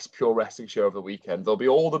is the best pure wrestling show of the weekend. There'll be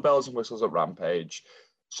all the bells and whistles at Rampage.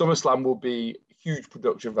 SummerSlam will be huge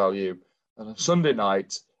production value. And on Sunday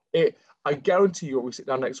night, I guarantee you when we sit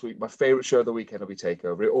down next week, my favourite show of the weekend will be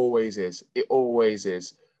TakeOver. It always is. It always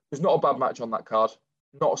is. There's not a bad match on that card.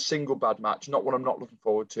 Not a single bad match. Not one I'm not looking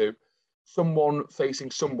forward to. Someone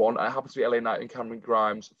facing someone, and it happens to be LA Knight and Cameron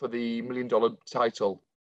Grimes for the $1 million title,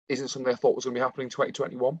 isn't something I thought was going to be happening in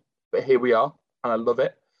 2021. But here we are, and I love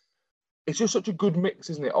it. It's just such a good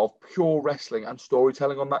mix, isn't it, of pure wrestling and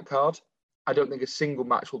storytelling on that card. I don't think a single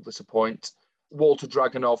match will disappoint. Walter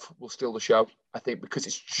Dragunov will steal the show, I think, because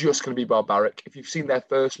it's just going to be barbaric. If you've seen their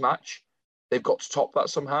first match, they've got to top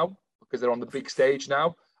that somehow, because they're on the big stage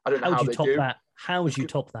now. I don't know how they do. How would you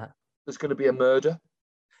top that? There's going to be a murder.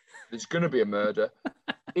 There's going to be a murder.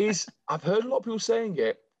 I've heard a lot of people saying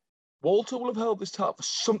it. Walter will have held this title for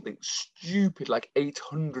something stupid like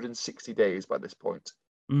 860 days by this point.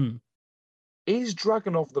 Mm. Is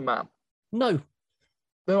Dragunov the man? No.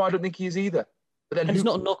 No, I don't think he is either. But then And it's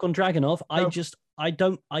not a knock on Dragunov. No.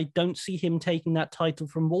 I don't see him taking that title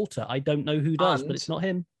from Walter. I don't know who does, but it's not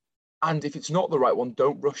him. And if it's not the right one,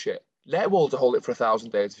 don't rush it. Let Walter hold it for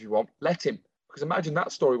 1,000 days if you want. Let him. Because imagine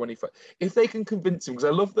that story when if they can convince him, because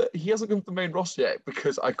I love that he hasn't come to the main roster yet,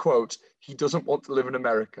 because I quote, he doesn't want to live in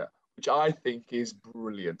America, which I think is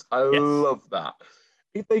brilliant. I love that.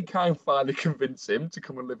 If they can finally convince him to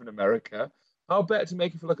come and live in America, how better to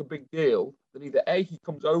make it feel like a big deal than either A, he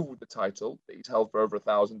comes over with the title that he's held for over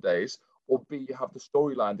 1,000 days, or B, you have the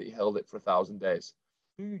storyline that he held it for 1,000 days.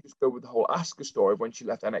 Do you just go with the whole Asuka story of when she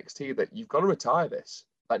left NXT that you've got to retire this?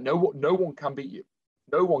 Like no one can beat you.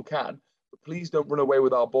 No one can. But please don't run away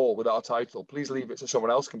with our ball, with our title. Please leave it so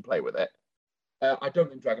someone else can play with it. I don't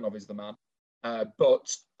think Dragunov is the man,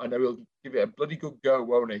 but I know he'll give it a bloody good go,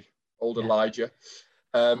 won't he? Old Elijah.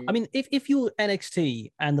 I mean, if you're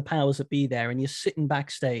NXT and the powers that be there and you're sitting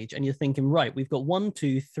backstage and you're thinking, right, we've got 1,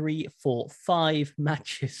 2, 3, 4, 5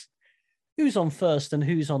 matches. Who's on first and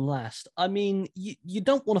who's on last? I mean, you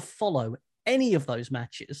don't want to follow any of those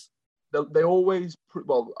matches. They always,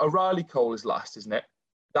 well, O'Reilly Cole is last, isn't it?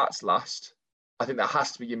 That's last. I think that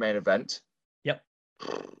has to be your main event. Yep.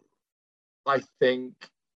 I think.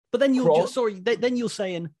 But then then you're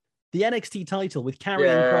saying the NXT title with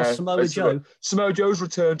Karrion Kross, Samoa Joe. Samoa Joe's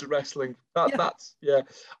return to wrestling. That's.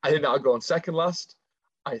 I think that'll go on second last.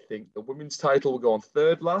 I think the women's title will go on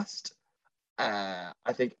third last. I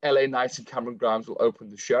think LA Knight and Cameron Grimes will open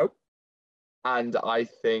the show. And I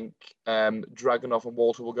think Dragunov and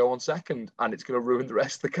Walter will go on second, and it's going to ruin the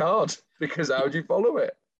rest of the card because how do you follow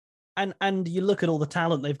it? And you look at all the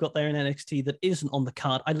talent they've got there in NXT that isn't on the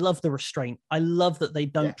card. I love the restraint. I love that they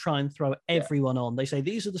don't try and throw everyone on. They say,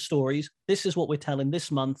 these are the stories. This is what we're telling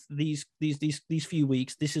this month, these few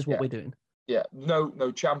weeks. This is what we're doing. Yeah. No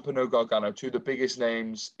Ciampa, no Gargano. Two of the biggest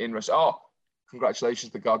names in wrestling. Oh,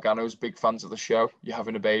 congratulations to Garganos. Big fans of the show. You're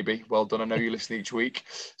having a baby. Well done. I know you listen each week.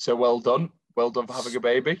 So well done. Well done for having a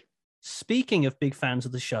baby. Speaking of big fans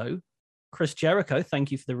of the show, Chris Jericho,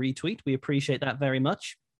 thank you for the retweet. We appreciate that very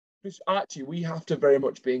much. Actually, we have to very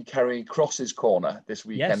much be in Karrion Kross's corner this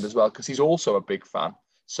weekend as well, because he's also a big fan.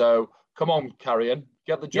 So come on, Karrion,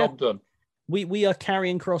 get the job done. We are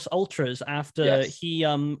Karrion Kross ultras after he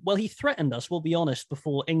threatened us, we'll be honest,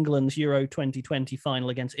 before England's Euro 2020 final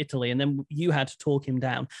against Italy, and then you had to talk him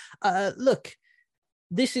down. Look,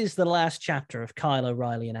 this is the last chapter of Kyle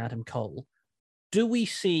O'Reilly and Adam Cole. Do we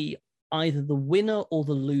see either the winner or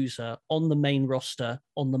the loser on the main roster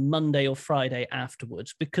on the Monday or Friday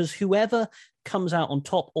afterwards? Because whoever comes out on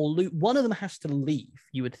top or one of them has to leave,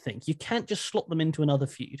 you would think. You can't just slot them into another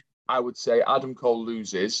feud. I would say Adam Cole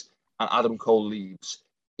loses and Adam Cole leaves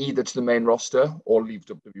either to the main roster or leaves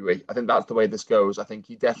WWE. I think that's the way this goes. I think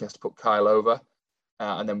he definitely has to put Kyle over,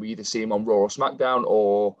 and then we either see him on Raw or SmackDown,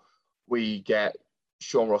 or we get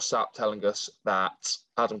Sean Ross Sapp telling us that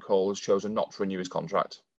Adam Cole has chosen not to renew his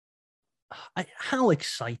contract. How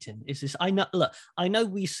exciting is this? I know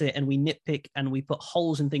we sit and we nitpick and we put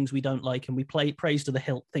holes in things we don't like and we praise to the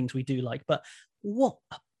hilt things we do like, but what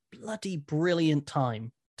a bloody brilliant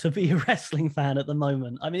time to be a wrestling fan at the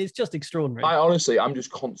moment. I mean, it's just extraordinary. I'm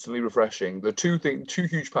just constantly refreshing. The two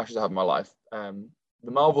huge passions I have in my life, the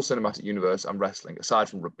Marvel Cinematic Universe and wrestling, aside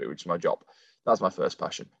from rugby, which is my job. That's my first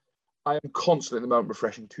passion. I am constantly at the moment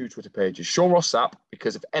refreshing 2 Twitter pages. Sean Ross Sapp,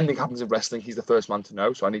 because if anything happens in wrestling, he's the first man to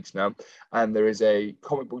know, so I need to know. And there is a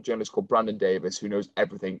comic book journalist called Brandon Davis who knows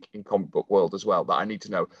everything in comic book world as well that I need to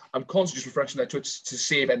know. I'm constantly just refreshing their Twitter to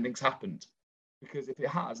see if anything's happened. Because if it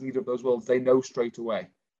has, in either of those worlds, they know straight away.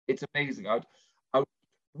 It's amazing.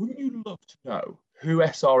 Wouldn't you love to know who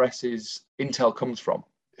SRS's intel comes from?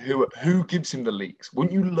 Who gives him the leaks?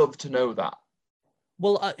 Wouldn't you love to know that?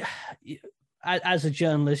 Well, as a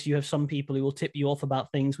journalist, you have some people who will tip you off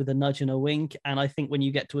about things with a nudge and a wink. And I think when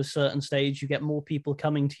you get to a certain stage, you get more people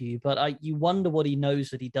coming to you. But you wonder what he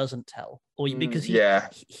knows that he doesn't tell. Because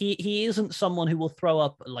he isn't someone who will throw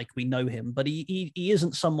up, like we know him, but he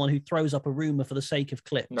isn't someone who throws up a rumor for the sake of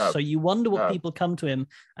clicks. No, so you wonder what people come to him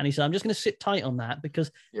and he said, I'm just going to sit tight on that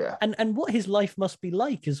because, and what his life must be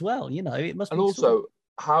like as well. You know, it must be. And also,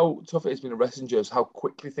 how tough it has been in wrestling shows, how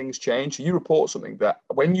quickly things change. You report something that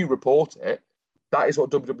when you report it, that is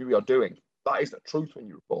what WWE are doing. That is the truth when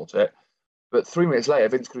you report it. But 3 minutes later,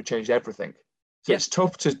 Vince could have changed everything. So it's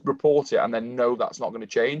tough to report it and then know that's not going to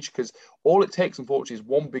change because all it takes, unfortunately, is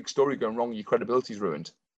one big story going wrong. Your credibility's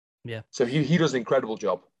ruined. Yeah. So he does an incredible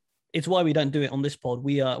job. It's why we don't do it on this pod.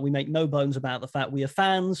 We make no bones about the fact we are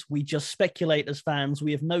fans. We just speculate as fans.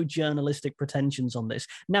 We have no journalistic pretensions on this.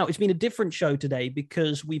 Now, it's been a different show today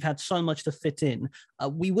because we've had so much to fit in.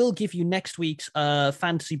 We will give you next week's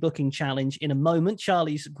fantasy booking challenge in a moment.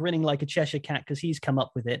 Charlie's grinning like a Cheshire cat because he's come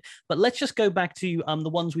up with it. But let's just go back to the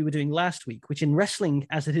ones we were doing last week, which in wrestling,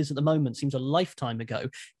 as it is at the moment, seems a lifetime ago.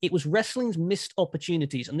 It was wrestling's missed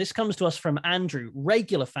opportunities. And this comes to us from Andrew,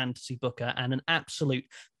 regular fantasy booker and an absolute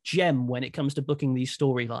gem when it comes to booking these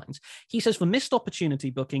storylines. He says, for missed opportunity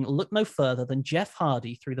booking, look no further than Jeff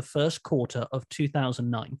Hardy through the first quarter of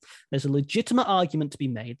 2009. There's a legitimate argument to be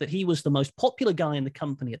made that he was the most popular guy in the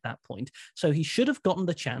company at that point, so he should have gotten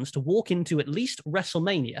the chance to walk into at least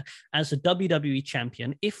WrestleMania as a WWE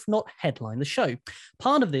champion, if not headline the show.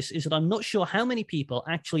 Part of this is that I'm not sure how many people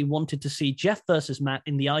actually wanted to see Jeff versus Matt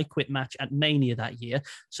in the I Quit match at Mania that year,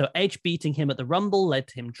 so Edge beating him at the Rumble led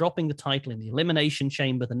to him dropping the title in the Elimination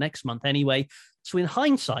Chamber the next month anyway. So in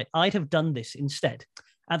hindsight, I'd have done this instead.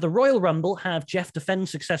 At the Royal Rumble, have Jeff defend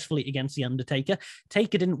successfully against The Undertaker.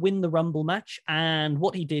 Taker didn't win the Rumble match, and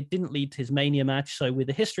what he did didn't lead to his Mania match. So with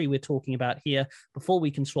the history we're talking about here, before we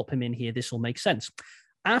can swap him in here, this will make sense.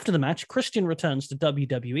 After the match, Christian returns to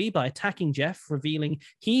WWE by attacking Jeff, revealing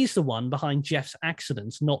he's the one behind Jeff's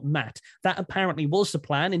accidents, not Matt. That apparently was the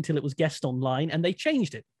plan until it was guessed online, and they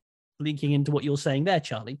changed it. Linking into what you're saying there,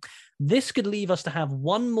 Charlie. This could leave us to have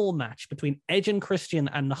one more match between Edge and Christian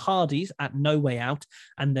and the Hardys at No Way Out,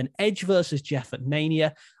 and then Edge versus Jeff at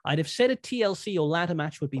Mania. I'd have said a TLC or ladder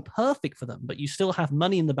match would be perfect for them, but you still have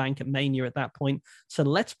Money in the Bank at Mania at that point, so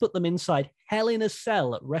let's put them inside Hell in a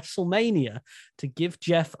Cell at WrestleMania to give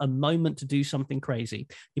Jeff a moment to do something crazy.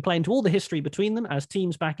 You play into all the history between them as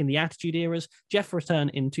teams back in the Attitude Eras, Jeff return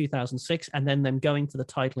in 2006, and then them going for the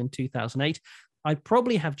title in 2008. I'd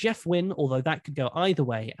probably have Jeff win, although that could go either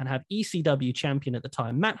way, and have ECW champion at the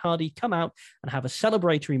time, Matt Hardy, come out and have a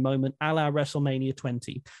celebratory moment a la WrestleMania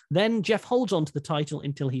 20. Then Jeff holds on to the title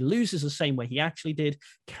until he loses the same way he actually did,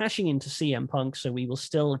 cashing into CM Punk, so we will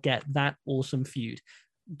still get that awesome feud.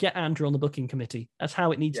 Get Andrew on the booking committee. That's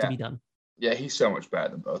how it needs to be done. Yeah, he's so much better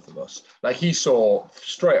than both of us. Like, he saw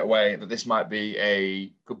straight away that this might be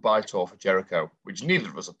a goodbye tour for Jericho, which neither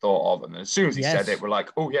of us had thought of. And then as soon as he said it, we're like,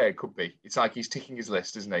 oh, yeah, it could be. It's like he's ticking his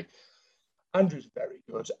list, isn't he? Andrew's very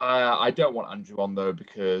good. I don't want Andrew on, though,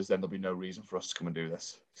 because then there'll be no reason for us to come and do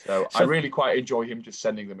this. So I really quite enjoy him just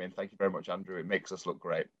sending them in. Thank you very much, Andrew. It makes us look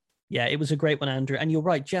great. Yeah, it was a great one, Andrew. And you're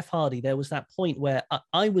right, Jeff Hardy, there was that point where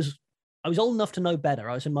I was old enough to know better.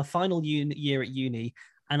 I was in my final year at uni,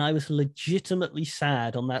 and I was legitimately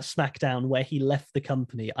sad on that SmackDown where he left the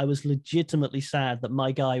company. I was legitimately sad that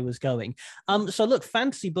my guy was going. So look,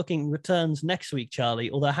 fantasy booking returns next week, Charlie,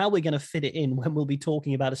 although how we're going to fit it in when we'll be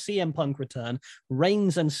talking about a CM Punk return,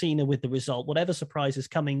 Reigns and Cena with the result, whatever surprise is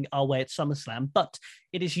coming our way at SummerSlam. But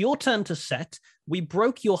it is your turn to set. We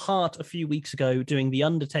broke your heart a few weeks ago doing the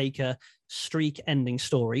Undertaker streak ending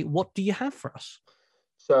story. What do you have for us?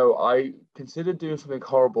 So I considered doing something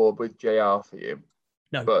horrible with JR for you.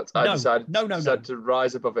 No, but I decided to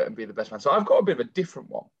rise above it and be the best man. So I've got a bit of a different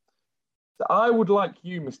one. So I would like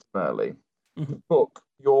you, Mr. Murley, to book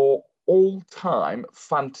your all-time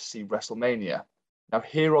fantasy WrestleMania. Now,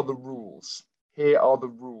 here are the rules.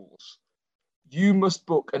 You must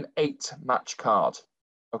book an 8-match card,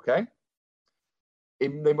 okay?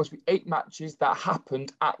 There must be 8 matches that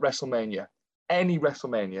happened at WrestleMania. Any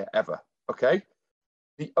WrestleMania ever, okay?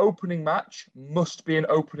 The opening match must be an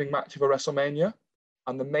opening match of a WrestleMania.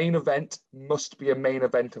 And the main event must be a main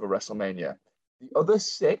event of a WrestleMania. The other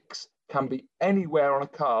 6 can be anywhere on a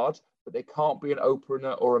card, but they can't be an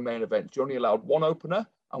opener or a main event. You're only allowed 1 opener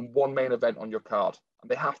and 1 main event on your card, and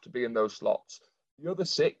they have to be in those slots. The other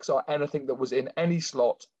 6 are anything that was in any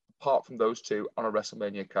slot apart from those 2 on a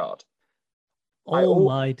WrestleMania card.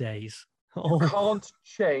 My days. You can't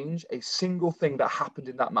change a single thing that happened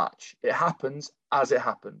in that match. It happens as it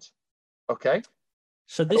happened. Okay?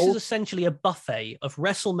 So this is essentially a buffet of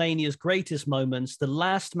WrestleMania's greatest moments. The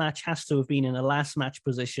last match has to have been in a last match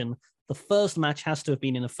position. The first match has to have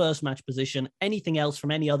been in a first match position. Anything else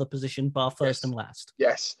from any other position bar first and last.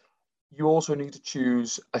 Yes. You also need to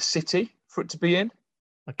choose a city for it to be in,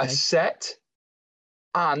 a set,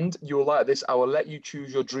 and you'll like this. I will let you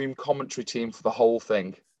choose your dream commentary team for the whole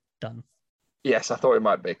thing. Done. Yes, I thought it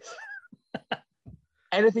might be.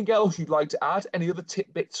 Anything else you'd like to add? Any other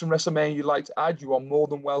tidbits from WrestleMania you'd like to add? You are more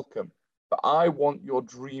than welcome. But I want your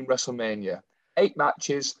dream WrestleMania. 8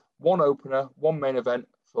 matches, 1 opener, 1 main event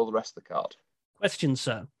for the rest of the card. Question,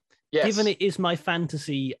 sir. Yes. Given it is my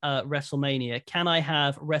fantasy WrestleMania, can I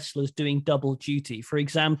have wrestlers doing double duty? For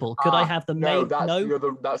example, could I have the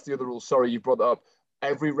that's the other rule. Sorry, you brought that up.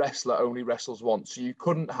 every wrestler only wrestles once. So you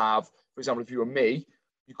couldn't have, for example, if you were me,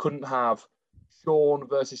 you couldn't have Shawn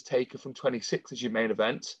versus Taker from 26 as your main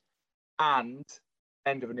event and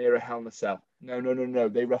end of an era Hell in a Cell. No.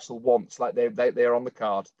 They wrestle once. Like they are on the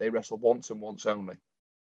card. They wrestle once and once only.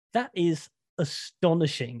 That is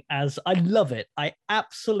astonishing. As I love it. I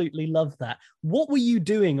absolutely love that. What were you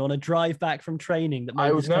doing on a drive back from training that made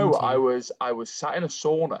I was this come to you? I was sat in a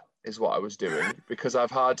sauna is what I was doing because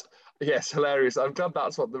I've had hilarious. I'm glad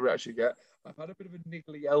that's what they actually get. I've had a bit of a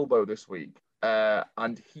niggly elbow this week,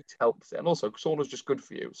 and heat helps it. And also sauna's just good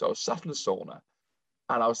for you. So I was sat in the sauna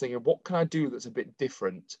and I was thinking, what can I do that's a bit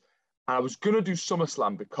different? And I was gonna do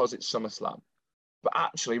SummerSlam because it's SummerSlam. But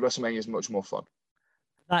actually WrestleMania is much more fun.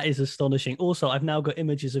 That is astonishing. Also, I've now got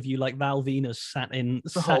images of you like Val Venus sat in a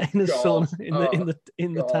God. sauna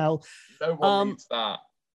in the God. towel. No one needs that.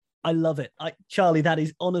 I love it. Charlie, that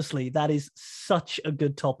is such a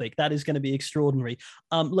good topic. That is going to be extraordinary.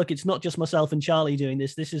 Look, it's not just myself and Charlie doing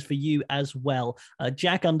this. This is for you as well.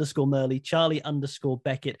 Jack_Murley,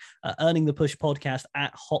 Charlie_Beckett, Earning the Push podcast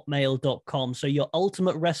at hotmail.com. So your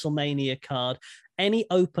ultimate WrestleMania card, any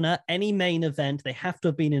opener, any main event, they have to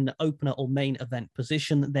have been in an opener or main event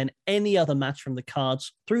position, then any other match from the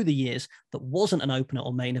cards through the years that wasn't an opener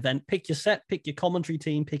or main event. Pick your set, pick your commentary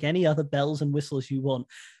team, pick any other bells and whistles you want.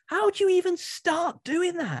 How do you even start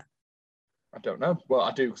doing that? I don't know. Well,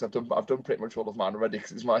 I do because I've done pretty much all of mine already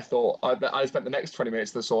because it's my thought. I spent the next 20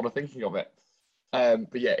 minutes in the sauna thinking of it.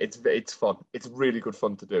 But yeah, it's fun. It's really good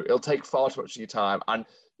fun to do. It'll take far too much of your time, and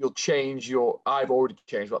you'll change your. I've already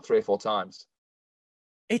changed about 3 or 4 times.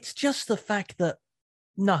 It's just the fact that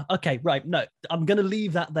no, okay, right. No, I'm going to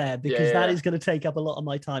leave that there because that is going to take up a lot of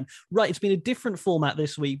my time. Right. It's been a different format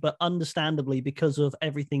this week, but understandably because of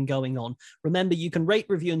everything going on. Remember, you can rate,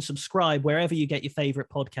 review, and subscribe wherever you get your favorite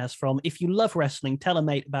podcast from. If you love wrestling, tell a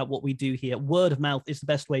mate about what we do here. Word of mouth is the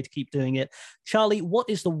best way to keep doing it. Charlie, what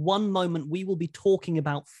is the one moment we will be talking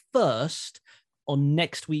about first on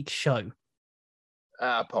next week's show?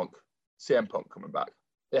 Punk. CM Punk coming back.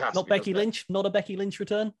 Not Becky Lynch? Not a Becky Lynch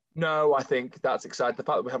return? No, I think that's exciting. The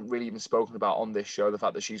fact that we haven't really even spoken about on this show, the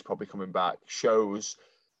fact that she's probably coming back, shows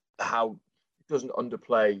how it doesn't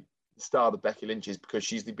underplay the star that Becky Lynch is because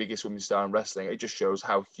she's the biggest women's star in wrestling. It just shows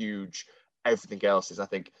how huge everything else is. I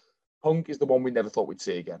think Punk is the one we never thought we'd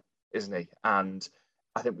see again, isn't he? And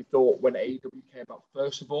I think we thought when AEW came back,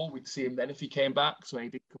 first of all, we'd see him then if he came back. So when he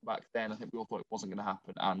did come back then, I think we all thought it wasn't going to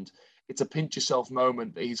happen. And it's a pinch yourself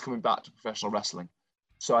moment that he's coming back to professional wrestling.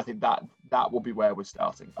 So I think that will be where we're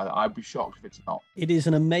starting. I'd be shocked if it's not. It is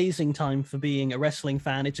an amazing time for being a wrestling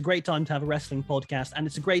fan. It's a great time to have a wrestling podcast, and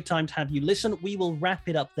it's a great time to have you listen. We will wrap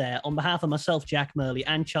it up there. On behalf of myself, Jack Murley,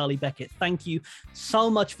 and Charlie Beckett, thank you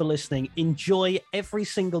so much for listening. Enjoy every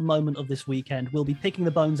single moment of this weekend. We'll be picking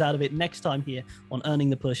the bones out of it next time here on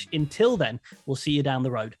Earning the Push. Until then, we'll see you down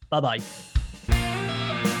the road. Bye-bye.